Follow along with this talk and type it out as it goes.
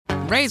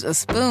raise a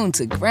spoon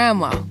to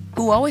Grandma,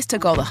 who always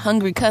took all the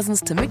hungry cousins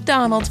to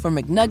McDonald's for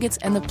McNuggets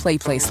and the Play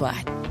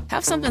Slide.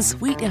 Have something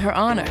sweet in her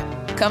honor.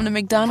 Come to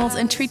McDonald's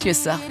and treat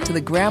yourself to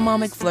the Grandma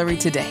McFlurry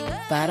today.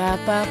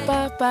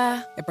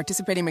 Ba-da-ba-ba-ba. At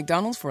participating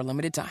McDonald's for a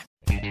limited time.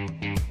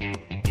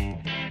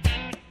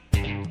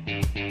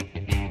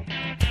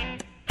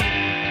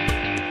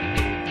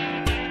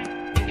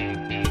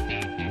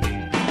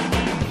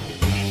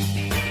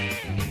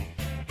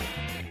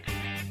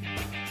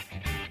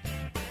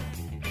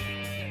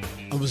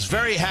 I was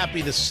very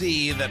happy to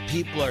see that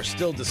people are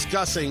still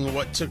discussing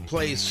what took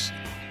place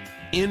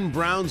in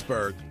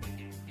Brownsburg,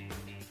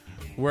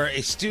 where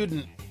a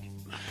student,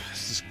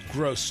 this is a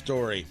gross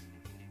story,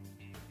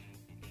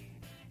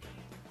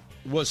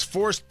 was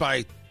forced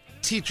by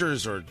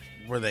teachers, or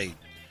were they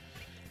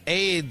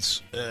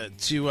aides, the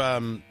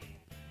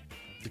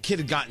kid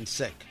had gotten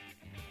sick.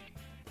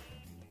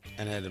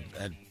 And had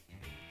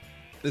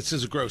this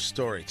is a gross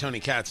story. Tony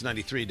Katz,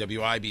 93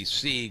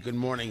 WIBC. Good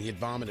morning. He had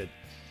vomited.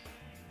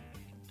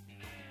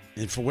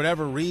 And for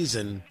whatever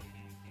reason,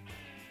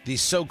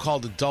 these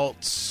so-called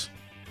adults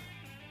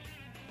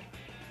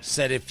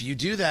said, if you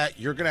do that,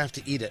 you're going to have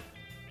to eat it.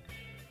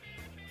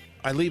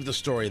 I leave the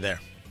story there.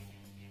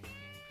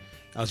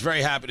 I was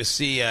very happy to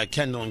see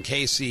Kendall and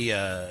Casey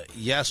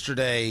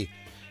yesterday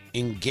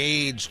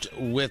engaged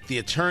with the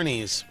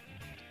attorneys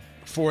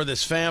for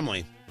this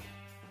family.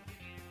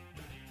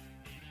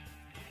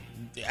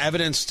 The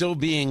evidence still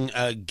being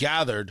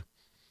gathered,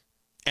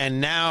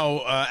 and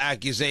now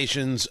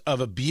accusations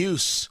of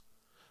abuse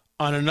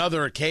on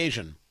another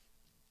occasion.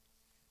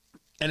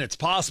 And it's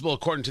possible,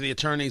 according to the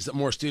attorneys, that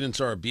more students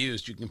are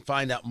abused. You can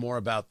find out more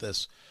about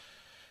this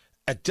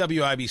at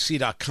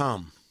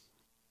WIBC.com.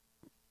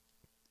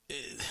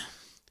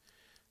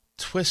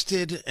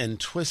 Twisted,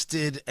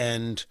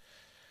 and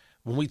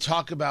when we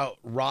talk about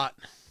rot,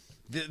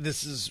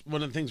 this is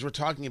one of the things we're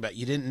talking about.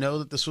 You didn't know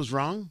that this was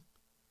wrong?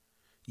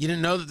 You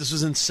didn't know that this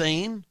was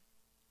insane?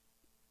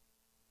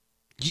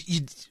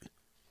 You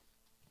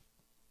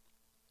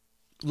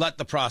let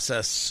the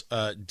process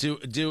do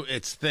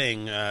its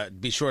thing.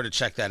 Be sure to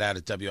check that out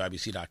at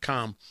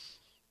WIBC.com.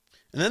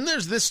 And then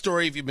there's this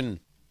story, if you've been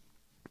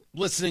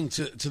listening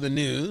to the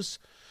news.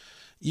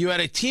 You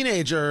had a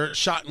teenager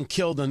shot and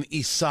killed on the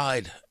east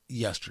side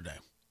yesterday.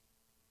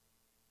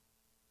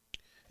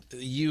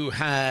 You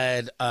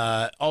had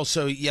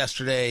also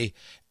yesterday,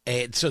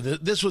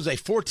 this was a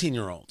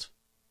 14-year-old.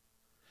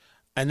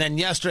 And then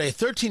yesterday, a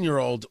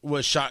 13-year-old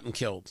was shot and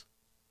killed.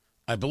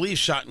 I believe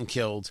shot and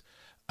killed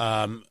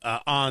on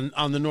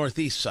the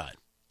northeast side.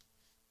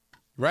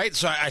 Right?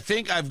 So I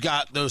think I've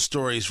got those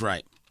stories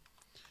right.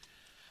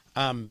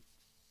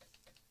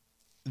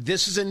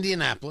 This is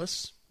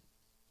Indianapolis.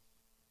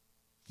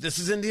 The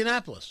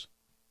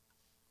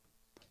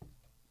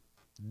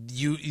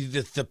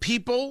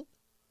people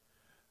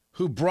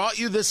who brought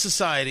you this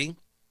society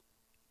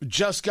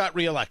just got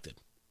reelected.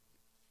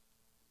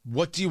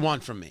 What do you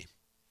want from me?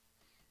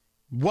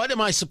 What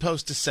am I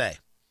supposed to say?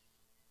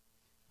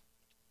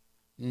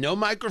 No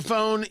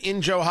microphone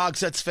in Joe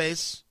Hogsett's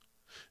face.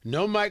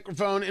 No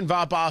microphone in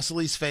Bob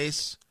Ostley's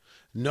face.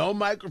 No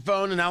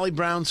microphone in Ali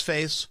Brown's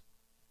face.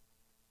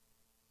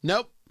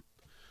 Nope.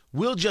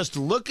 We'll just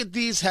look at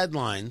these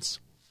headlines,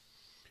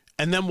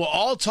 and then we'll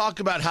all talk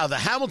about how the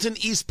Hamilton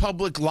East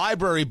Public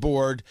Library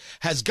Board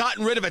has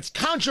gotten rid of its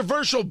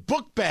controversial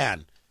book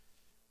ban.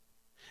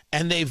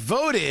 And they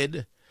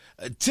voted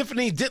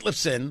Tiffany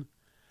Ditlipson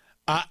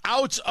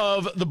out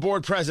of the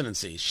board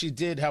presidency. She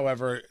did,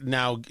 however,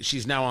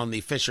 she's now on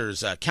the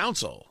Fishers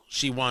Council.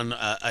 She won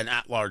an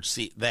at-large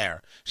seat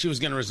there. She was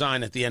going to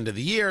resign at the end of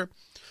the year.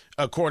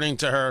 According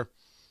to her,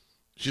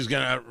 she's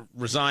going to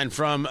resign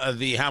from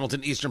the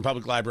Hamilton Eastern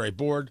Public Library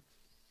Board.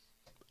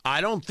 I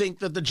don't think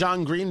that the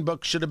John Green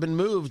book should have been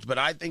moved, but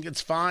I think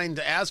it's fine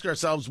to ask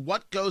ourselves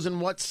what goes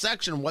in what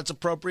section, what's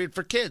appropriate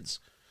for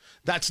kids.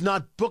 That's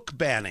not book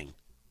banning.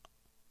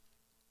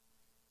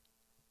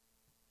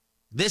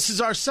 This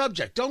is our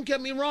subject. Don't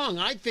get me wrong.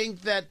 I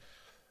think that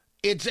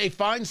it's a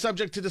fine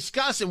subject to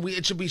discuss, and we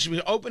should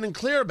be open and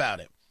clear about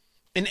it.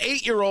 An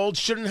 8-year-old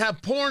shouldn't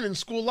have porn in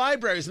school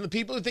libraries, and the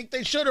people who think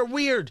they should are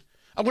weird.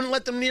 I wouldn't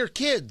let them near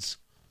kids.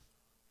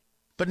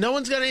 But no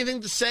one's got anything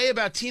to say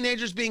about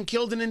teenagers being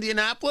killed in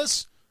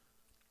Indianapolis.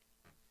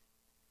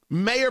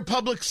 Mayor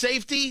public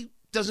safety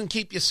doesn't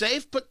keep you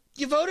safe, but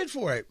you voted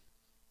for it.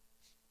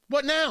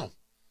 What now?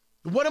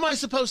 What am I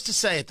supposed to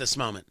say at this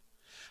moment?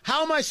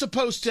 How am I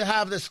supposed to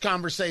have this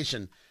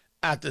conversation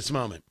at this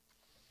moment?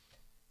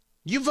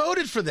 You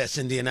voted for this,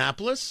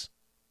 Indianapolis.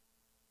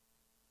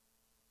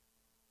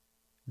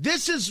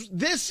 This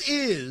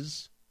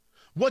is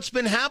what's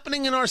been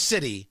happening in our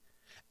city,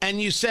 and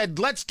you said,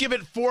 let's give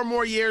it 4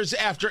 more years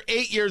after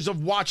 8 years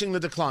of watching the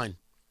decline.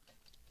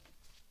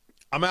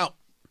 I'm out.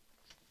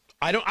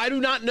 I do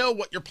not know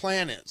what your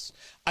plan is.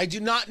 I do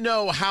not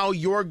know how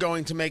you're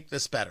going to make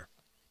this better.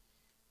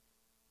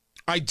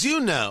 I do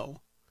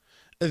know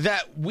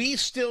that we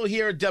still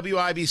here at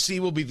WIBC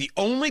will be the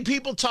only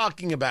people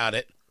talking about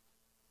it,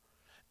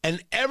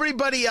 and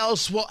everybody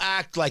else will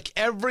act like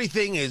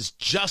everything is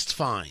just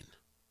fine.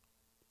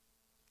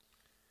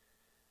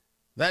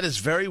 That is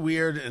very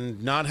weird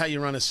and not how you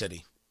run a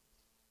city.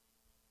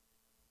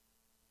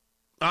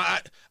 I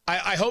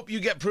hope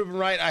you get proven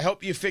right. I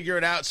hope you figure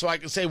it out so I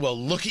can say, well,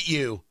 look at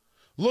you.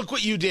 Look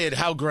what you did.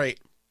 How great.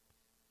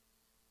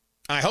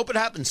 I hope it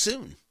happens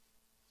soon.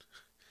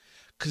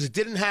 Because it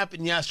didn't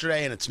happen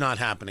yesterday and it's not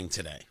happening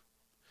today.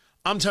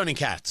 I'm Tony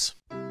Katz.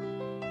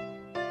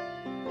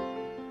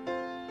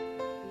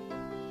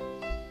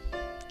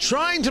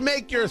 Trying to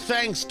make your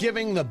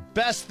Thanksgiving the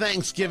best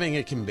Thanksgiving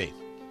it can be.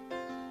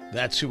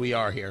 That's who we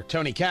are here.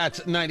 Tony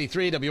Katz,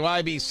 93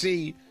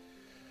 WIBC.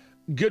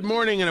 Good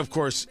morning. And, of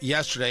course,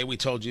 yesterday we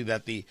told you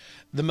that the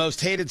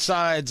most hated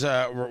sides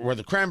were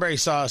the cranberry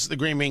sauce, the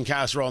green bean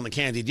casserole, and the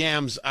candied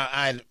yams.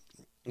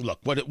 Look,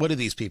 what do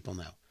these people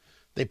know?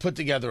 They put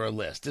together a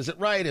list. Is it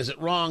right? Is it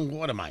wrong?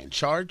 What am I, in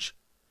charge?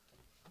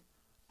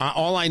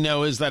 All I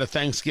know is that a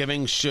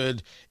Thanksgiving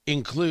should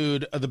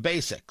include the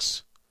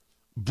basics.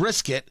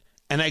 Brisket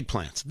and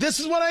eggplants. This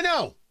is what I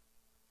know.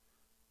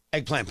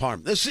 Eggplant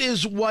parm. This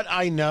is what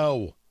I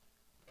know.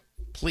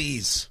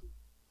 Please.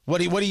 What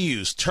do you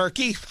use?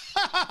 Turkey?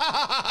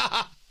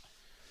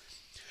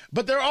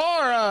 But there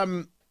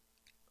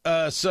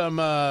are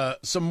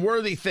some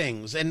worthy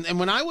things. And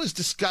when I was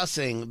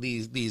discussing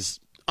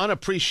these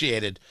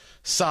unappreciated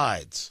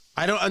sides,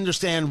 I don't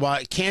understand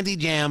why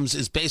candied yams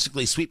is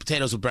basically sweet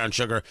potatoes with brown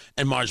sugar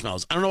and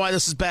marshmallows. I don't know why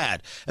this is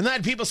bad. And then I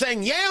had people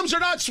saying, yams are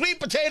not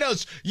sweet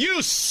potatoes,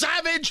 you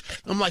savage.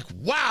 I'm like,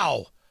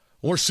 wow,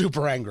 we're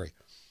super angry.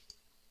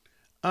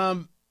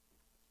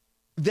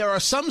 There are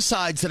some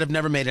sides that have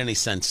never made any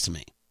sense to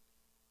me.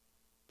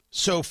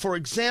 So, for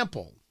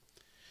example,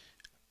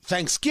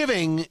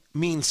 Thanksgiving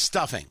means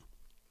stuffing.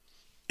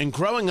 And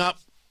growing up,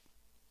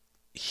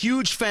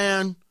 huge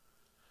fan,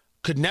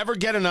 could never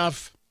get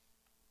enough.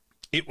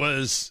 It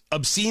was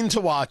obscene to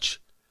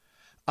watch.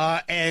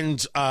 I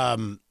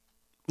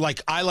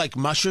like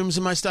mushrooms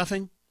in my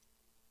stuffing.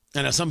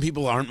 And some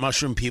people aren't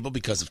mushroom people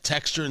because of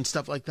texture and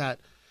stuff like that.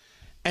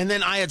 And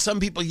then I had some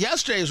people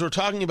yesterday, as we're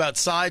talking about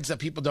sides that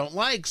people don't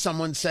like,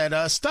 someone said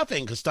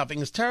stuffing, because stuffing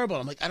is terrible.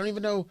 I'm like, I don't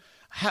even know,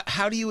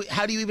 how do you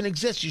even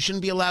exist? You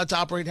shouldn't be allowed to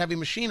operate heavy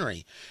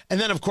machinery. And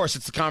then, of course,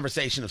 it's the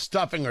conversation of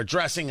stuffing or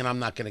dressing, and I'm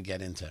not going to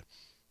get into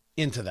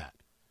that.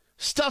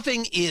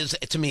 Stuffing is,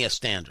 to me, a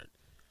standard.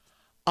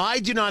 I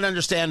do not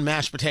understand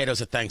mashed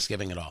potatoes at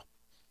Thanksgiving at all.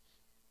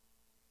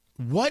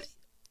 What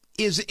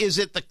is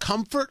it the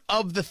comfort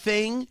of the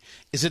thing?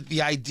 Is it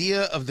the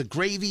idea of the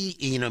gravy,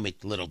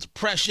 make a little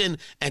depression,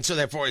 and so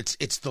therefore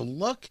it's the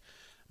look?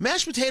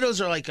 Mashed potatoes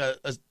are like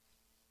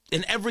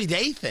an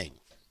everyday thing.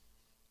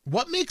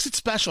 What makes it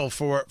special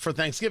for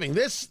Thanksgiving?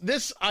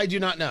 This I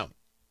do not know.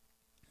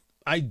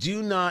 I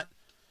do not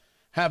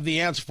have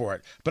the answer for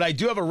it, but I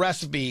do have a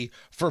recipe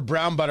for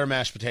brown butter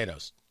mashed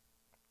potatoes,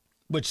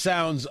 which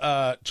sounds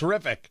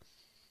terrific.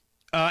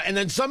 And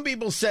then some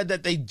people said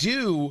that they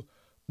do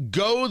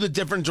go the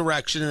different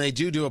direction, and they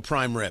do a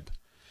prime rib.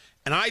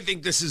 And I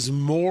think this is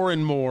more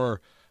and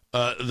more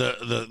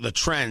the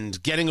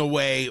trend, getting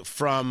away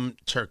from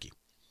turkey.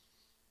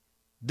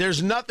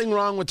 There's nothing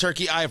wrong with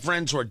turkey. I have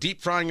friends who are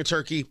deep frying a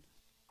turkey.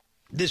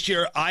 This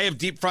year, I have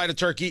deep fried a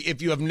turkey. If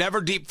you have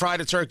never deep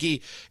fried a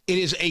turkey, it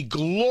is a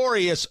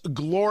glorious,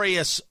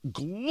 glorious,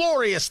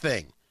 glorious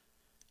thing.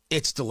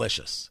 It's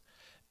delicious.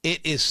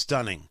 It is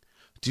stunning.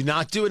 Do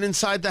not do it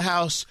inside the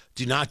house.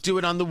 Do not do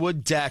it on the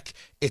wood deck.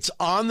 It's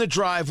on the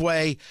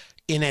driveway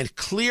in a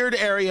cleared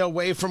area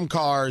away from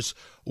cars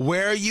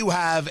where you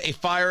have a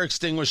fire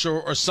extinguisher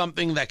or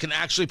something that can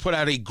actually put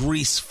out a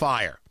grease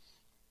fire.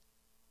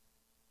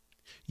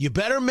 You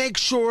better make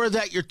sure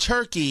that your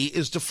turkey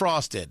is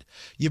defrosted.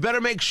 You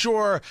better make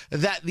sure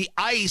that the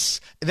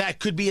ice that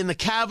could be in the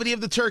cavity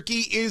of the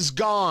turkey is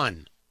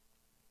gone.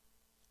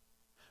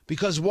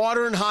 Because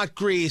water and hot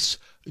grease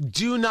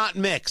do not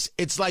mix.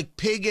 It's like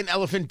pig and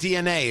elephant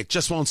DNA. It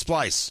just won't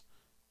splice.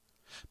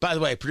 By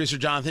the way, producer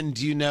Jonathan,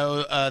 do you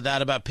know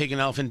that about pig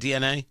and elephant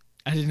DNA?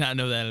 I did not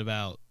know that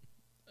about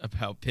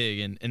pig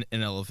and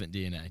elephant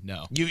DNA.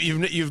 No.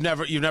 You've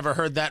never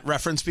heard that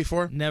reference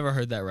before? Never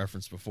heard that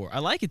reference before. I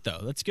like it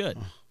though. That's good.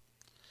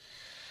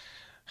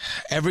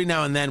 Every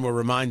now and then we're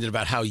reminded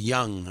about how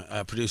young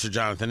producer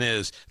Jonathan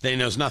is that he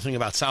knows nothing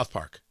about South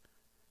Park.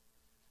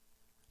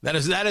 That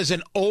is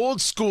an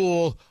old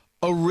school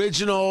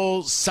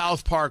original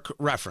South Park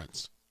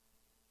reference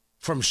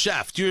from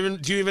Chef. Do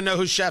you even know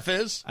who Chef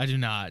is? I do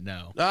not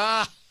know.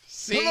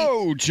 See?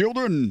 Hello,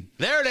 children.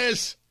 There it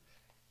is.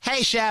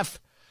 Hey, Chef.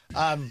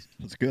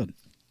 That's good.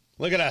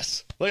 Look at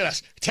us.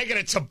 Taking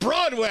it to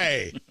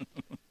Broadway.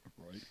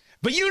 Right.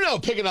 But you know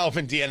pig and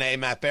elephant DNA,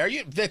 Matt Bear.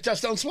 They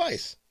just don't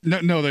slice.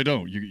 No, they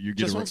don't. You get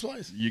just won't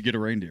slice. You get a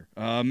reindeer.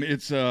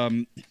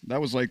 That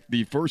was like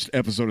the first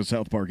episode of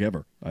South Park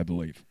ever, I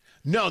believe.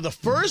 No, the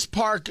first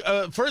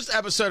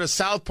episode of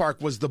South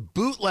Park was the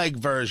bootleg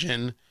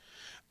version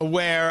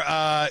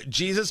where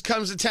Jesus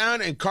comes to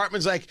town and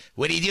Cartman's like,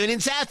 "What are you doing in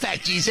South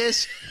Park,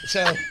 Jesus?"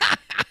 So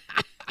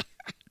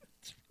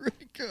it's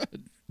pretty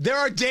good. There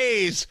are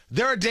days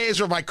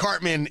where my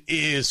Cartman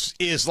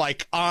is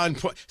like on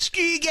point.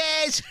 Screw you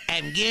guys,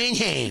 I'm going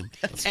home.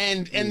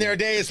 And there are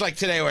days like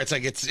today where it's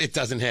like it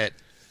doesn't hit.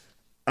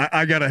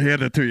 I gotta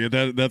hand it to you.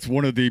 That's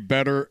one of the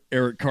better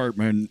Eric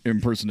Cartman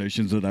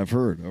impersonations that I've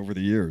heard over the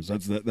years.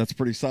 That's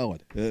pretty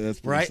solid. That's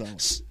pretty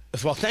solid.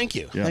 Well, thank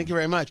you. Yeah. Thank you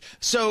very much.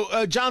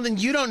 So, Jonathan,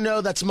 you don't know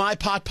that's my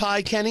pot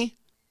pie, Kenny?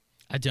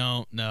 I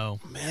don't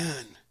know.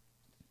 Man.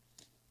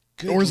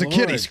 Good or is it Lord.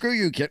 Kitty? Screw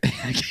you, Kitty.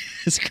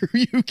 Screw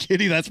you,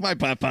 Kitty. That's my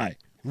pot pie.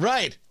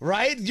 Right.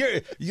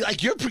 You're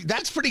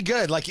that's pretty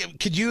good. Like,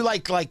 could you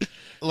like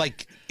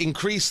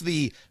increase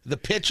the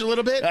pitch a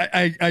little bit?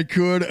 I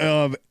could.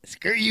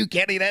 Screw you,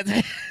 Kitty. That's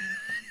my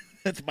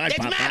pot pie.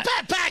 It's my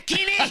pot pie,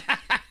 Kenny.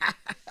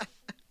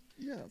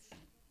 Yes.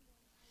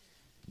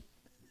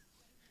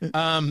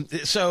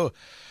 So,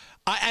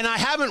 I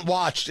haven't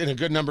watched in a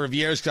good number of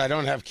years because I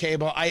don't have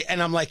cable.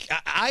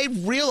 I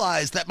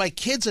realized that my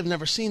kids have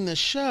never seen this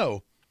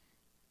show,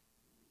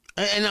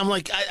 and I'm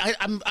like,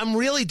 I'm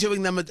really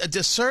doing them a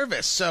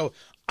disservice. So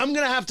I'm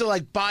gonna have to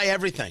like buy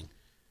everything.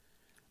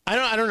 I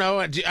don't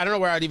know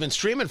where I'd even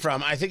stream it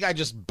from. I think I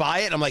just buy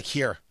it. I'm like,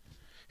 here,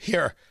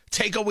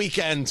 take a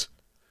weekend.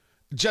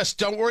 Just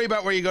don't worry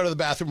about where you go to the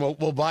bathroom.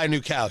 We'll buy a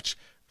new couch.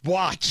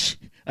 Watch.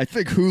 I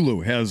think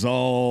Hulu has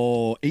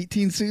all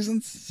 18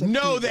 seasons. 17?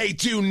 No, they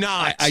do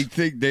not. I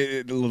think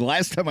the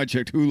last time I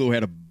checked, Hulu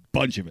had a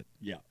bunch of it.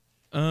 Yeah.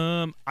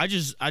 I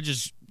just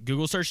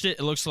Google searched it.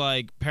 It looks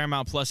like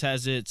Paramount Plus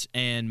has it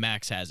and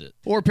Max has it.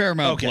 Or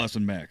Paramount Plus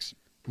and Max.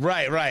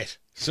 Right.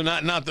 So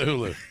not the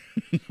Hulu.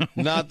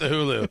 Not the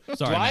Hulu.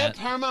 Sorry, do I Matt. have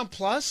Paramount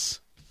Plus?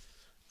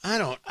 I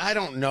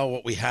don't know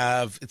what we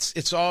have.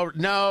 It's all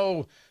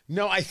no.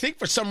 I think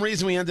for some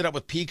reason we ended up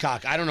with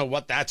Peacock. I don't know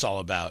what that's all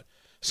about.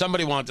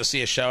 Somebody wanted to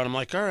see a show, and I'm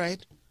like, all right.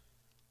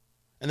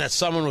 And that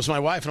someone was my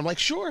wife, and I'm like,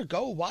 sure,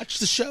 go watch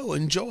the show,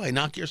 enjoy,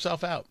 knock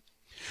yourself out.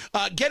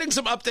 Getting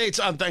some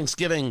updates on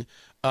Thanksgiving,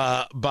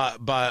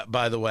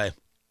 by the way.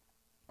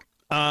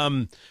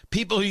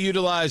 People who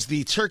utilize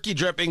the turkey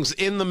drippings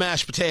in the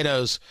mashed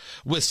potatoes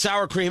with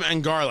sour cream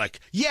and garlic.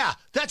 Yeah,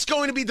 that's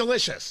going to be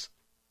delicious.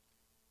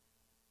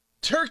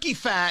 Turkey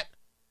fat,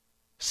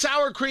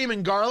 sour cream,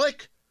 and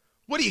garlic?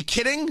 What are you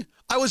kidding?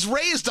 I was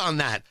raised on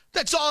that.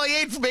 That's all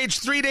I ate from age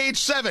 3 to age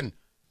 7.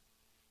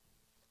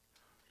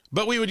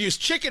 But we would use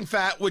chicken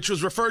fat, which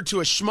was referred to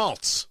as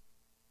schmaltz.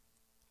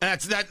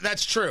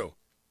 That's true.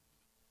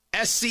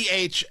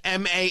 SCHMALTZ.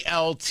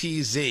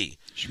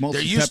 Schmaltz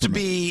there used to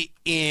be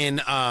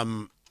in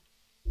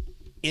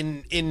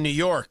New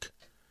York.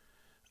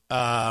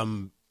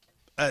 There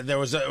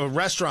was a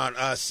restaurant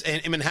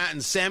in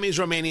Manhattan, Sammy's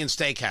Romanian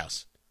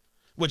Steakhouse,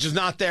 which is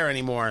not there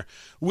anymore,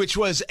 which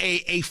was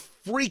a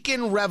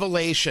freaking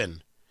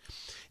revelation.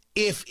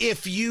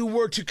 If you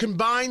were to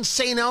combine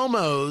St.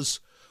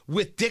 Elmo's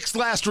with Dick's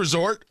Last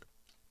Resort,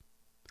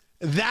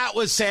 that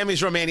was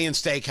Sammy's Romanian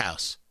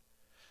Steakhouse.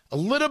 A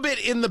little bit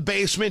in the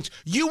basement.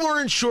 You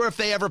weren't sure if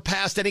they ever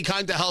passed any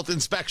kind of health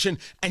inspection,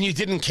 and you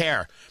didn't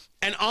care.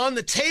 And on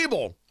the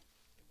table,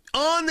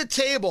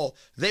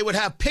 they would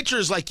have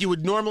pitchers like you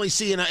would normally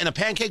see in a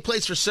pancake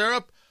place for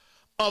syrup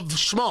of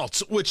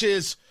schmaltz, which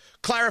is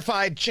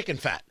clarified chicken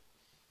fat.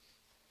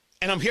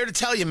 And I'm here to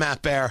tell you,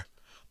 Matt Bear,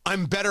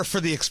 I'm better for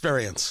the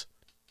experience.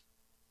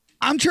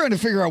 I'm trying to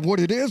figure out what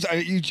it is.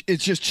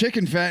 It's just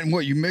chicken fat, and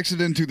what you mix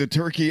it into the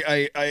turkey.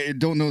 I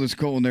don't know this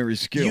culinary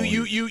skill.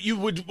 You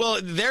would, well,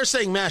 they're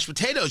saying mashed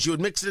potatoes. You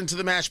would mix it into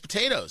the mashed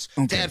potatoes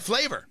to add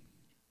flavor.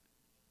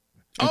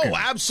 Okay. Oh,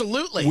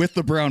 absolutely. With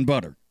the brown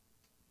butter.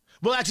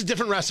 Well, that's a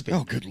different recipe.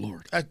 Oh, good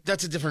Lord.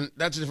 That's a different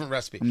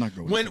recipe. I'm not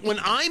going. When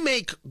I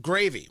make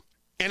gravy,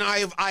 and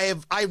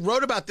I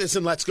wrote about this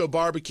in Let's Go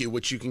Barbecue,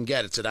 which you can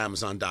get. It's at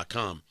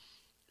Amazon.com.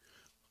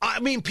 I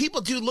mean,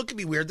 people do look at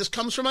me weird. This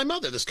comes from my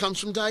mother. This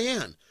comes from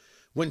Diane.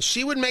 When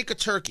she would make a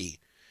turkey,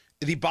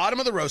 the bottom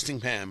of the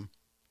roasting pan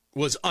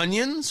was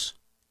onions.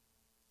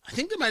 I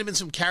think there might have been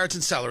some carrots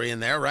and celery in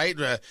there, right?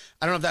 I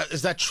don't know if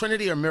is that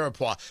Trinity or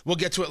Mirepoix. We'll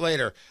get to it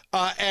later.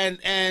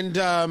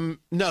 No,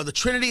 the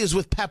Trinity is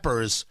with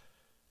peppers,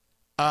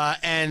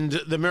 and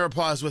the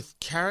Mirepoix is with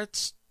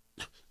carrots.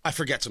 I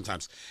forget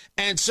sometimes.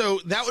 And so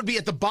that would be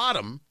at the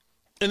bottom,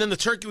 and then the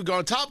turkey would go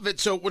on top of it,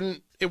 so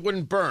it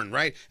wouldn't burn,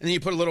 right? And then you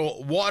put a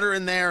little water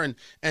in there, and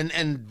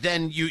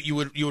then you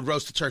would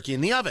roast the turkey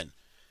in the oven.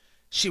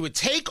 She would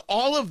take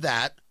all of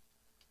that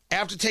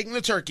after taking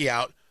the turkey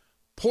out,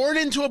 pour it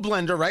into a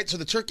blender, right? So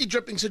the turkey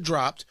drippings had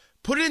dropped.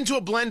 Put it into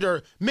a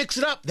blender, mix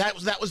it up.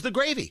 That was the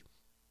gravy.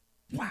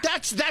 Wow.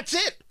 That's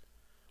it.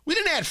 We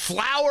didn't add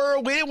flour.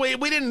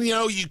 We didn't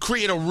you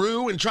create a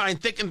roux and try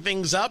and thicken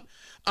things up.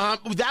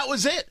 That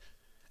was it.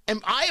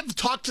 And I have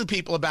talked to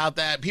people about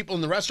that. People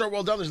in the restaurant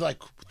world, others are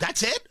like,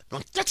 that's it? I'm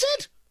like, that's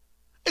it.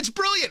 It's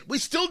brilliant. We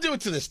still do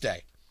it to this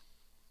day.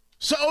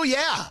 So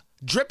yeah,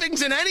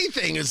 drippings in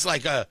anything is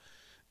like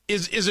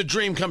is a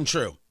dream come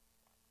true.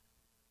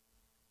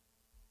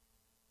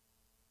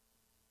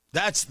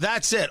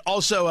 That's it.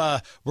 Also,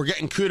 we're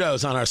getting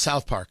kudos on our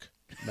South Park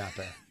map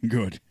there.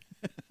 Good.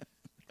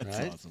 That's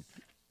right? awesome.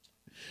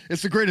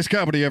 It's the greatest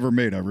comedy ever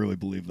made. I really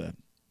believe that.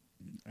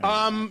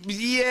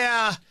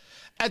 Yeah.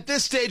 At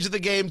this stage of the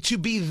game, to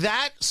be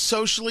that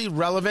socially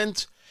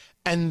relevant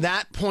and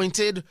that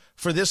pointed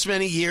for this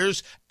many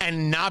years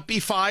and not be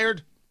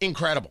fired,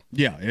 incredible.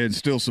 Yeah, and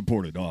still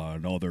supported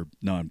on all their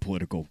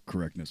non-political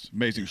correctness.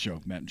 Amazing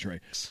show, Matt and Trey.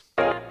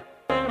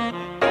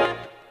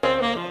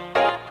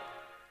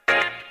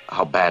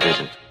 How bad is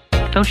it?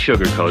 Don't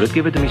sugarcoat it.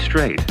 Give it to me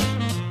straight.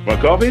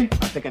 Want coffee?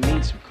 I think I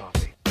need some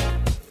coffee.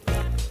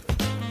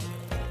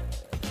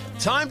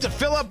 Time to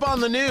fill up on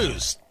the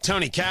news.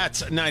 Tony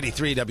Katz,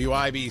 93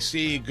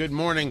 WIBC. Good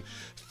morning.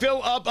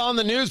 Fill up on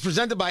the news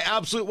presented by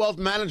Absolute Wealth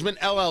Management,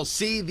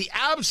 LLC. The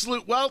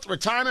Absolute Wealth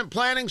Retirement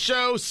Planning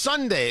Show,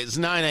 Sundays,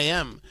 9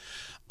 a.m.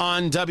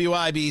 on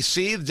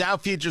WIBC. The Dow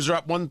futures are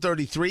up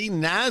 133.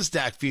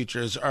 NASDAQ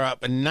futures are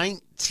up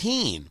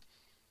 19.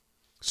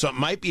 So it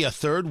might be a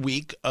third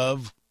week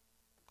of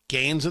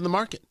gains in the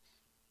market.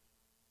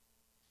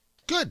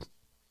 Good.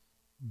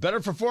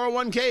 Better for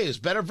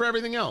 401ks. Better for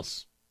everything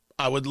else.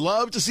 I would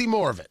love to see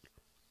more of it.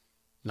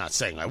 Not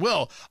saying I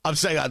will. I'm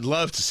saying I'd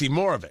love to see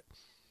more of it.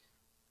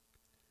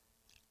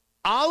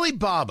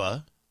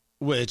 Alibaba,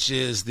 which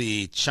is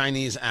the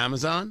Chinese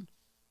Amazon,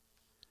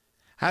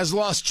 has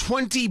lost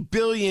 $20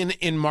 billion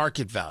in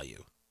market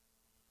value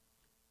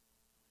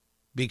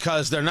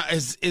because they're not.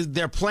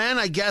 Their plan,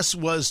 I guess,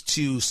 was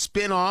to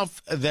spin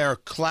off their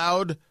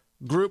cloud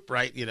group,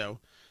 right? You know,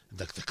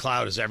 the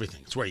cloud is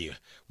everything. It's where you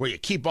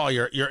keep all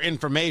your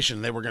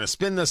information. They were going to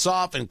spin this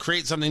off and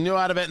create something new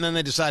out of it, and then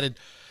they decided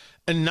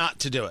not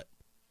to do it.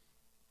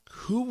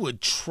 Who would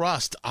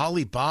trust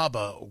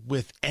Alibaba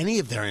with any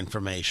of their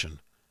information?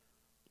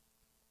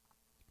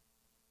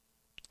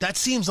 That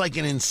seems like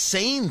an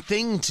insane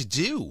thing to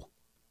do.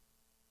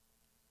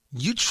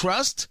 You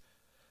trust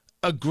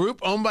a group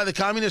owned by the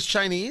Communist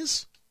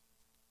Chinese?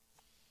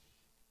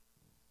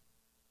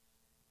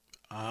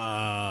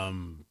 All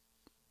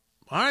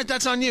right,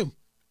 that's on you.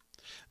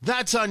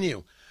 That's on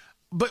you.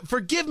 But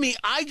forgive me,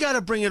 I got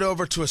to bring it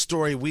over to a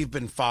story we've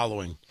been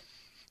following,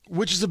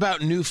 which is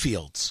about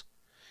Newfields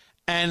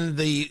and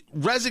the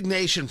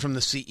resignation from the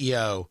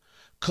CEO,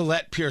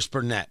 Colette Pierce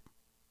Burnett.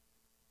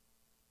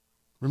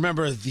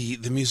 Remember, the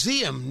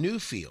museum,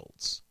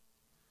 Newfields,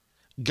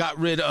 got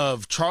rid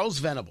of Charles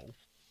Venable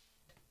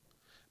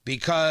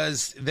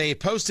because they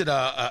posted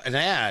an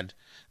ad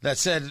that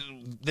said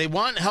they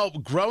want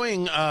help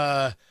growing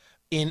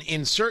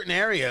in certain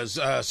areas,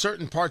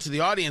 certain parts of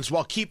the audience,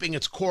 while keeping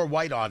its core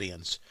white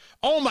audience.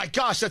 Oh, my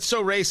gosh, that's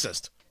so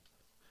racist.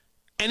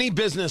 Any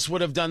business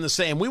would have done the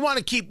same. We want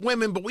to keep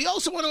women, but we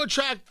also want to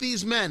attract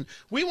these men.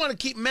 We want to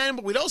keep men,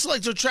 but we'd also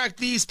like to attract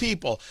these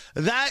people.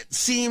 That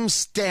seems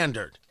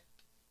standard.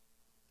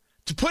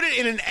 To put it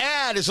in an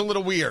ad is a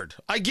little weird.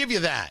 I give you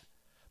that.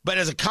 But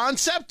as a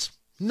concept,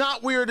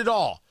 not weird at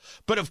all.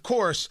 But of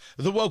course,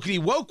 the wokey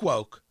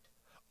woke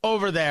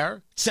over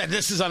there said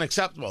this is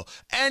unacceptable.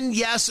 And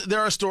yes,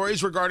 there are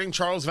stories regarding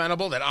Charles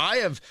Venable that I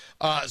have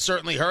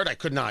certainly heard. I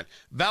could not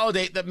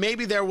validate that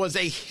maybe there was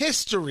a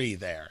history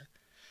there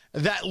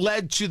that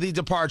led to the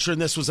departure,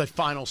 and this was a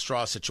final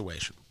straw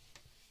situation.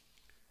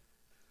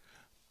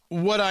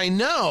 What I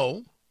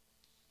know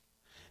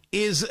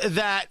is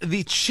that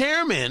the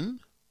chairman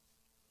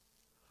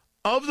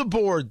of the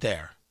board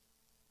there,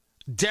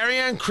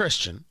 Darianne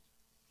Christian,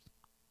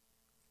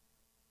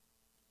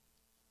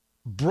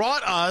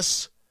 brought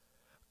us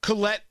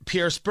Colette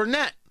Pierce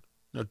Burnett.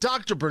 Now,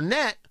 Dr.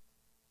 Burnett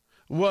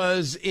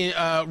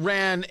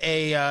ran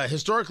a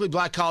historically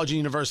black college and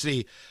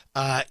university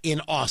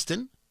in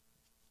Austin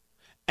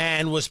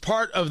and was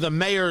part of the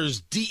mayor's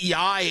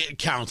DEI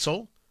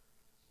council.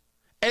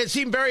 And it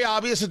seemed very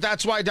obvious that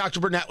that's why Dr.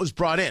 Burnett was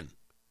brought in.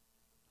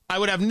 I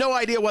would have no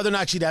idea whether or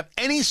not she'd have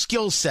any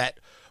skill set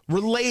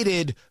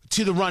related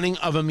to the running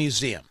of a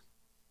museum.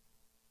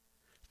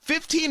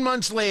 15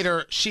 months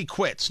later, she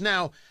quits.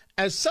 Now,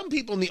 as some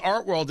people in the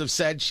art world have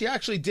said, she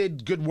actually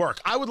did good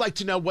work. I would like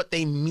to know what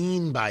they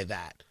mean by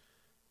that.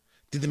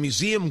 Did the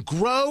museum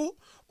grow?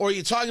 Or are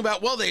you talking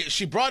about, well,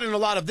 she brought in a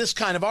lot of this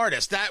kind of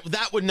artist.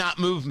 That would not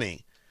move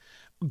me.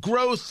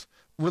 Growth,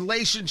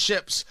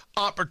 relationships,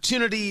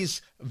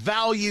 opportunities,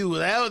 value,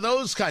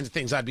 those kinds of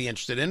things I'd be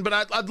interested in.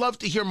 But I'd love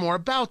to hear more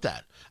about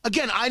that.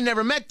 Again, I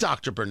never met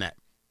Dr. Burnett.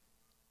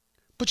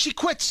 But she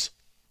quits.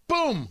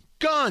 Boom.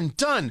 Gone.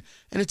 Done.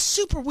 And it's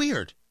super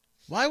weird.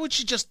 Why would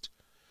she just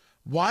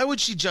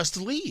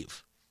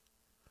leave?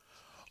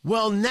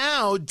 Well,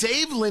 now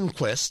Dave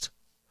Lindquist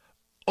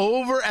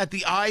over at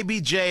the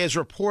IBJ is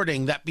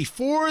reporting that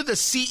before the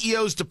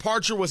CEO's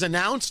departure was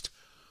announced,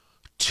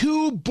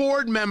 2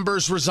 board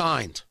members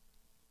resigned.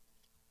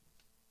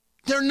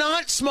 They're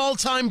not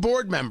small-time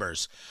board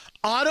members.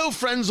 Otto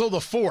Frenzel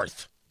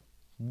IV.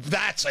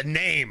 That's a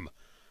name.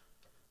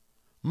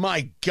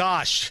 My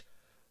gosh.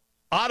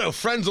 Otto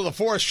Frenzel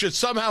IV should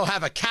somehow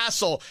have a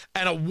castle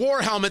and a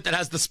war helmet that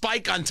has the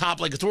spike on top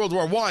like it's World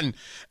War I.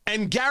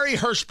 And Gary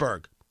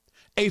Hirschberg,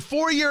 a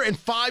 4-year and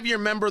 5-year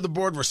member of the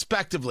board,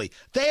 respectively.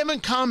 They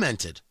haven't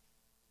commented.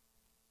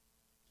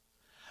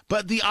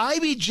 But the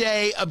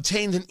IBJ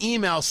obtained an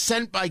email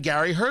sent by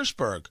Gary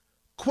Hirschberg.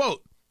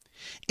 Quote,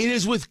 It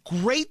is with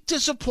great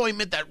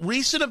disappointment that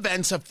recent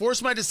events have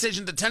forced my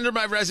decision to tender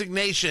my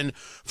resignation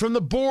from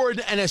the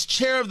board and as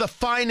chair of the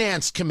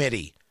Finance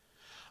Committee.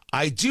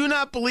 I do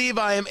not believe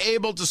I am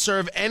able to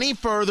serve any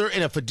further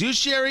in a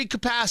fiduciary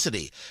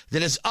capacity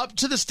that is up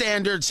to the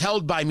standards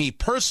held by me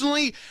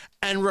personally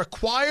and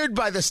required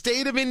by the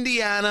state of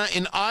Indiana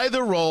in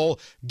either role,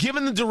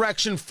 given the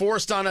direction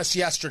forced on us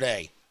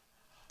yesterday.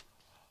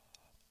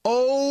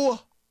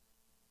 Oh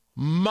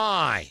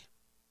my.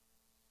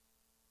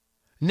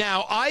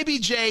 Now,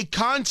 IBJ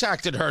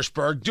contacted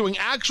Hirschberg doing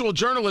actual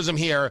journalism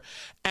here,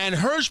 and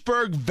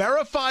Hirschberg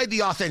verified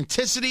the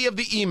authenticity of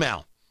the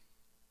email.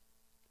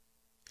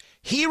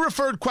 He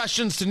referred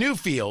questions to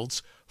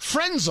Newfields.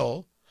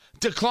 Frenzel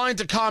declined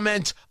to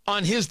comment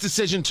on his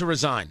decision to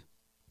resign.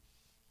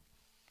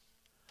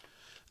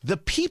 The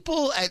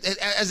people,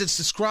 as it's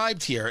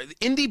described here, the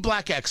Indy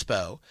Black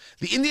Expo,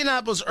 the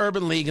Indianapolis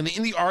Urban League, and the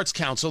Indy Arts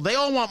Council, they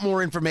all want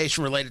more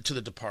information related to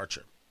the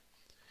departure.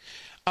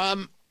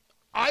 I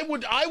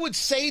would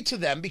say to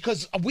them,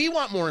 because we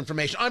want more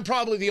information, I'm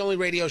probably the only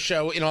radio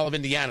show in all of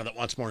Indiana that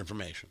wants more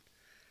information.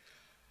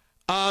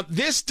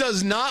 This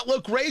does not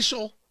look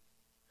racial.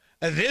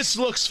 This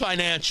looks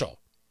financial.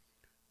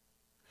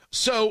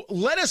 So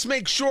let us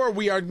make sure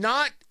we are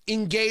not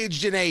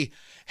engaged in a,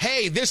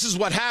 hey, this is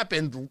what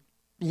happened.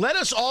 Let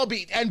us all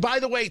be, and by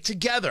the way,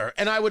 together,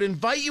 and I would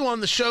invite you on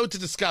the show to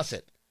discuss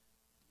it.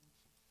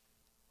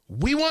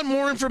 We want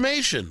more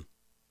information.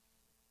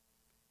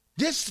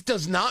 This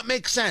does not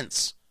make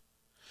sense.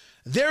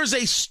 There's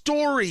a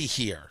story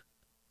here.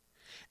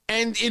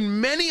 And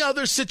in many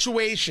other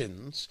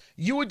situations,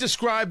 you would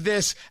describe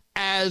this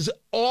as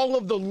all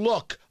of the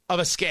look of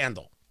a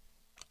scandal.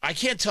 I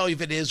can't tell you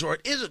if it is or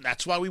it isn't.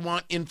 That's why we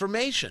want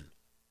information.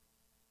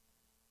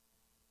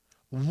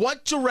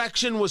 What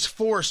direction was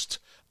forced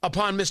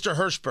upon Mr.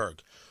 Hirschberg?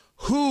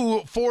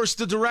 Who forced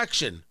the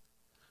direction?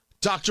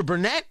 Dr.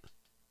 Burnett?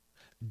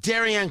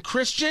 Darianne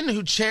Christian,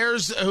 who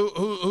chairs,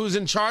 who's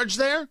in charge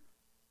there?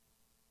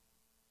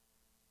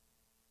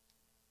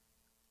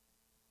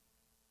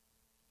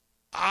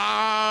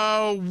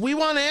 We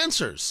want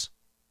answers.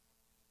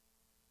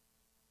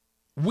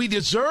 We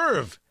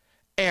deserve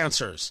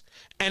answers.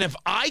 And if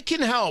I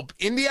can help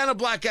Indiana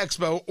Black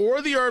Expo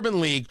or the Urban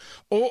League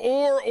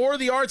or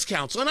the Arts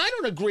Council, and I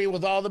don't agree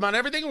with all of them on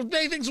everything,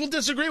 many things we'll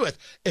disagree with.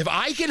 If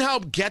I can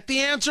help get the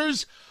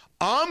answers,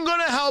 I'm going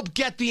to help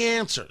get the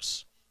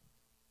answers.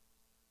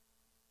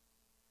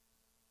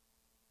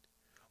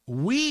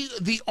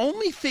 The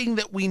only thing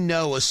that we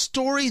know, a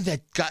story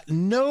that got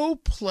no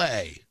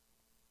play,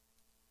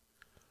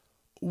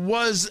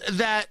 was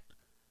that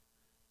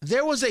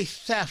there was a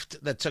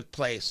theft that took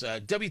place.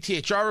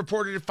 WTHR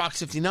reported it. Fox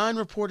 59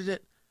 reported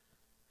it.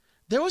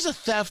 There was a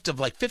theft of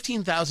like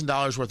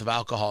 $15,000 worth of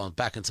alcohol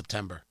back in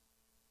September.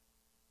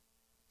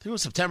 I think it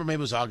was September,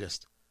 maybe it was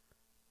August.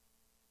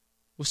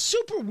 It was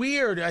super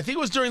weird. I think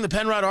it was during the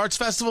Penrod Arts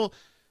Festival.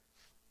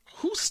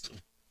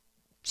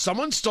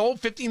 Someone stole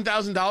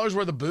 $15,000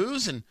 worth of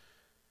booze, and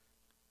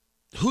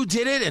who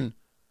did it? And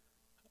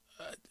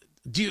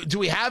do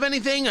we have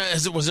anything?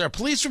 Was there a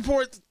police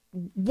report?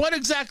 What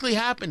exactly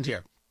happened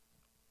here?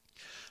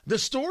 The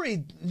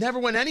story never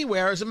went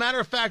anywhere. As a matter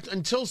of fact,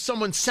 until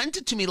someone sent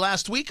it to me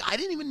last week, I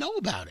didn't even know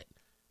about it.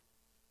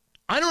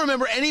 I don't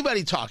remember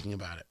anybody talking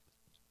about it.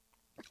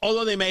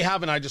 Although they may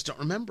have, and I just don't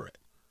remember it.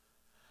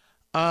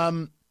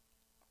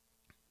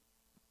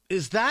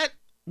 Was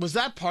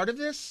that part of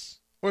this?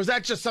 Or is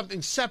that just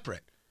something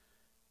separate?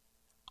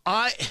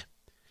 I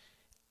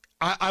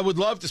would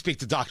love to speak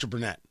to Dr.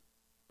 Burnett.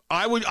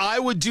 I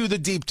would do the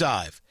deep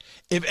dive.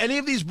 If any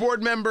of these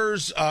board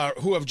members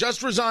who have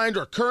just resigned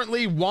or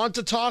currently want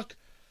to talk,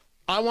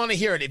 I want to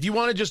hear it. If you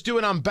want to just do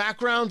it on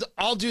background,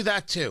 I'll do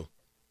that too.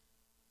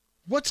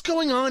 What's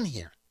going on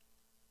here?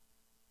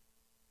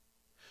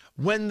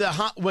 When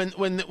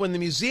the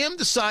museum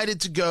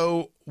decided to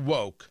go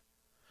woke,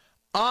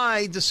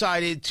 I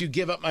decided to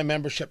give up my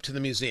membership to the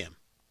museum.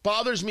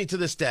 Bothers me to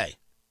this day.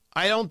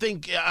 I don't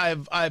think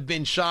I've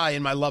been shy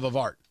in my love of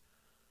art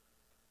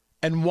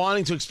and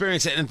wanting to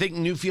experience it and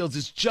thinking Newfields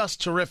is just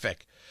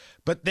terrific.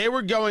 But they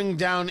were going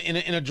down in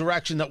a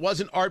direction that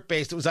wasn't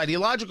art-based. It was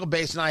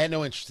ideological-based, and I had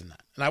no interest in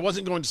that. And I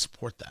wasn't going to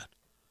support that.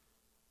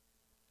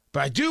 But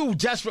I do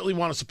desperately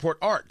want to support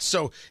art.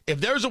 So if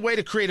there's a way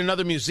to create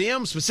another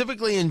museum,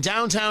 specifically in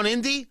downtown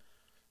Indy,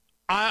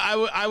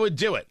 I would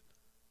do it.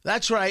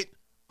 That's right.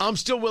 I'm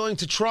still willing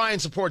to try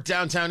and support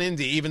downtown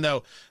Indy, even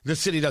though the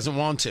city doesn't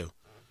want to.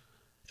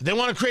 If they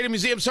want to create a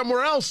museum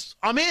somewhere else,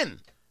 I'm in.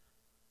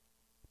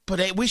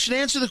 But we should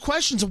answer the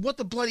questions of what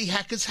the bloody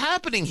heck is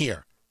happening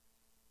here.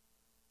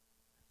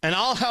 And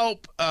I'll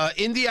help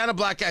Indiana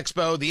Black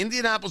Expo, the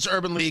Indianapolis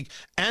Urban League,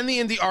 and the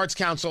Indy Arts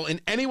Council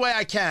in any way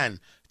I can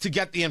to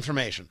get the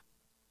information.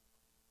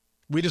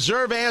 We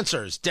deserve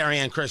answers,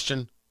 Darianne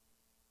Christian.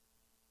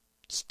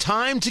 It's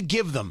time to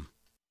give them.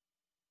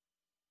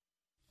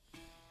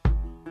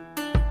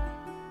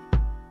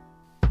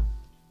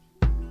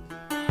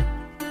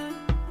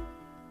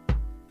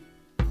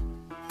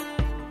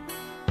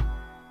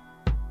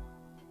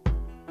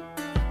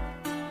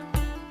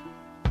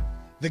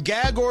 The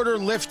gag order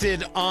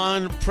lifted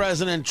on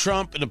President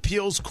Trump. An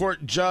appeals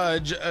court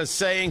judge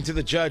saying to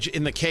the judge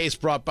in the case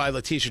brought by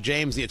Letitia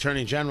James, the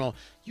attorney general,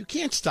 you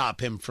can't stop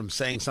him from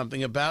saying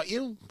something about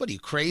you. What, are you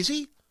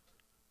crazy?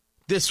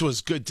 This was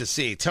good to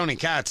see. Tony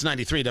Katz,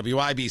 93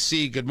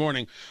 WIBC. Good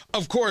morning.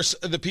 Of course,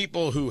 the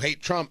people who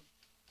hate Trump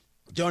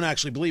don't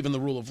actually believe in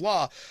the rule of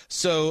law.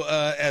 So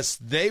as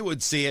they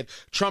would see it,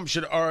 Trump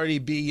should already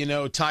be,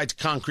 tied to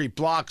concrete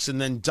blocks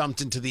and then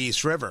dumped into the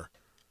East River.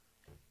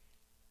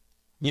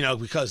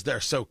 Because they're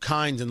so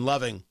kind and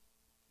loving,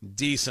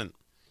 decent.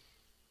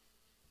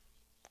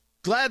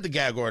 Glad the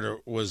gag order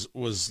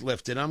was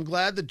lifted. I'm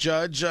glad the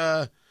judge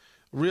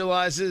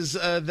realizes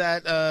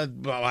that,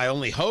 I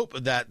only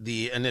hope that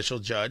the initial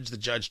judge, the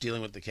judge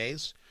dealing with the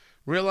case,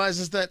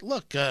 realizes that,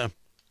 look, you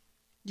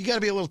got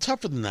to be a little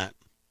tougher than that.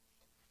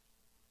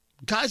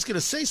 Guy's going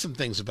to say some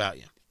things about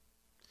you.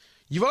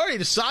 You've already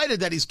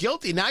decided that he's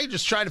guilty. Now you're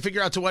just trying to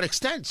figure out to what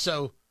extent.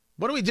 So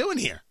what are we doing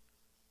here?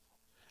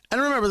 And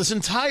remember, this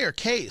entire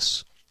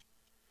case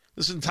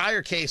is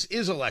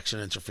election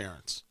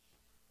interference.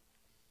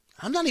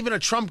 I'm not even a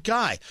Trump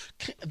guy.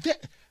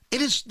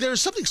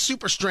 There's something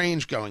super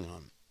strange going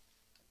on.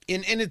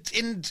 It's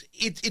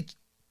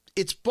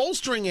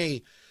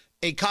bolstering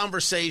a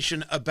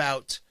conversation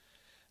about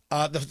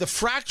the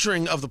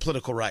fracturing of the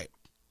political right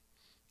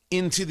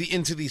into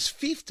these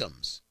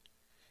fiefdoms.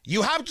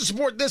 You have to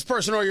support this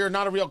person or you're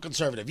not a real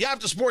conservative. You have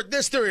to support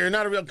this theory or you're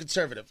not a real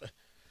conservative.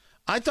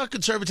 I thought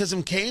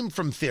conservatism came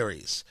from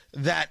theories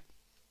that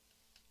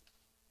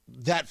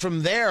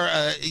from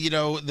there,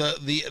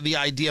 the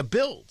idea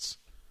builds.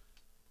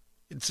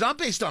 It's not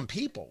based on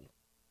people.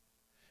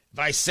 If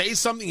I say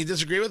something you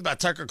disagree with about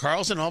Tucker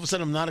Carlson, all of a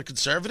sudden I'm not a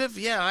conservative.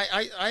 Yeah,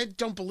 I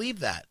don't believe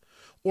that.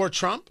 Or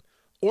Trump,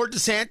 or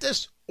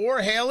DeSantis,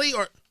 or Haley,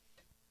 or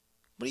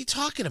what are you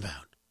talking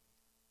about?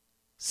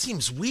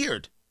 Seems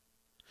weird,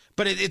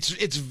 but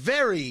it's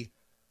very,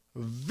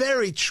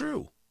 very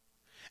true.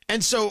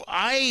 And so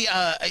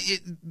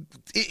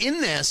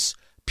in this,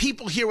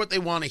 people hear what they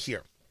want to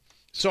hear.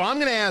 So I'm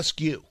going to ask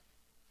you.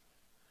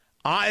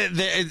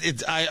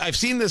 I've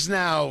seen this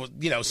now.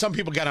 Some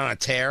people got on a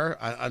tear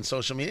on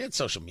social media. It's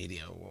social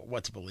media.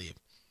 What to believe?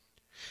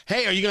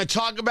 Hey, are you going to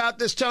talk about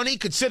this, Tony?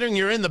 Considering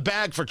you're in the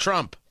bag for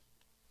Trump.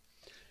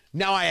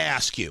 Now I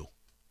ask you.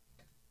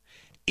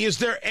 Is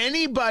there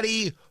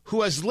anybody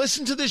who has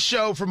listened to this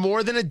show for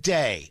more than a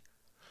day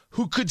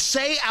who could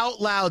say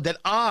out loud that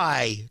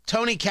I,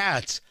 Tony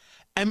Katz,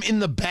 am in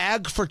the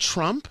bag for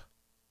Trump?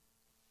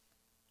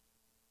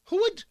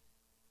 Who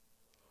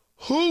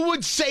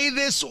would say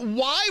this?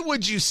 Why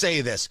would you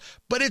say this?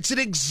 But it's an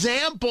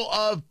example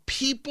of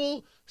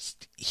people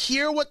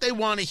hear what they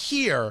want to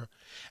hear,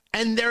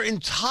 and their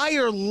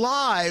entire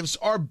lives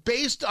are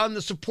based on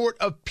the support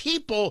of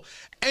people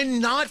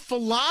and not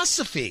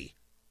philosophy.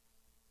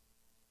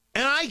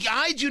 And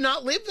I do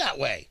not live that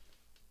way.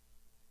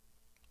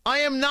 I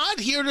am not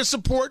here to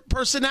support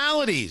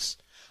personalities.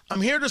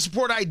 I'm here to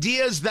support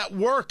ideas that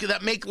work,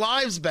 that make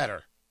lives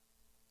better.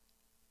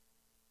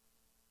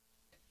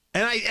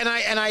 And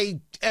I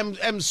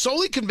am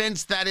solely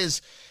convinced that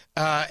is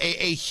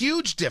a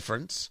huge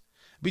difference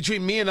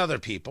between me and other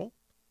people.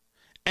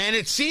 And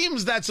it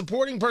seems that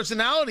supporting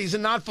personalities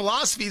and not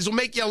philosophies will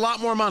make you a lot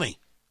more money.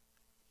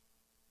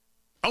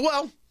 Oh,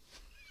 well.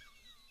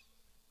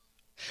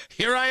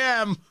 Here I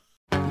am.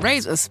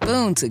 Raise a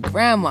spoon to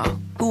Grandma,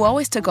 who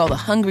always took all the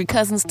hungry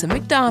cousins to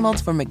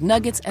McDonald's for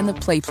McNuggets and the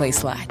Play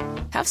Slide.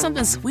 Have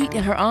something sweet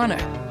in her honor.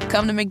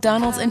 Come to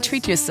McDonald's and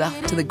treat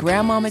yourself to the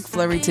Grandma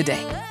McFlurry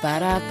today.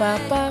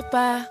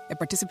 Ba-da-ba-ba-ba. At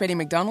participating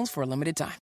McDonald's for a limited time.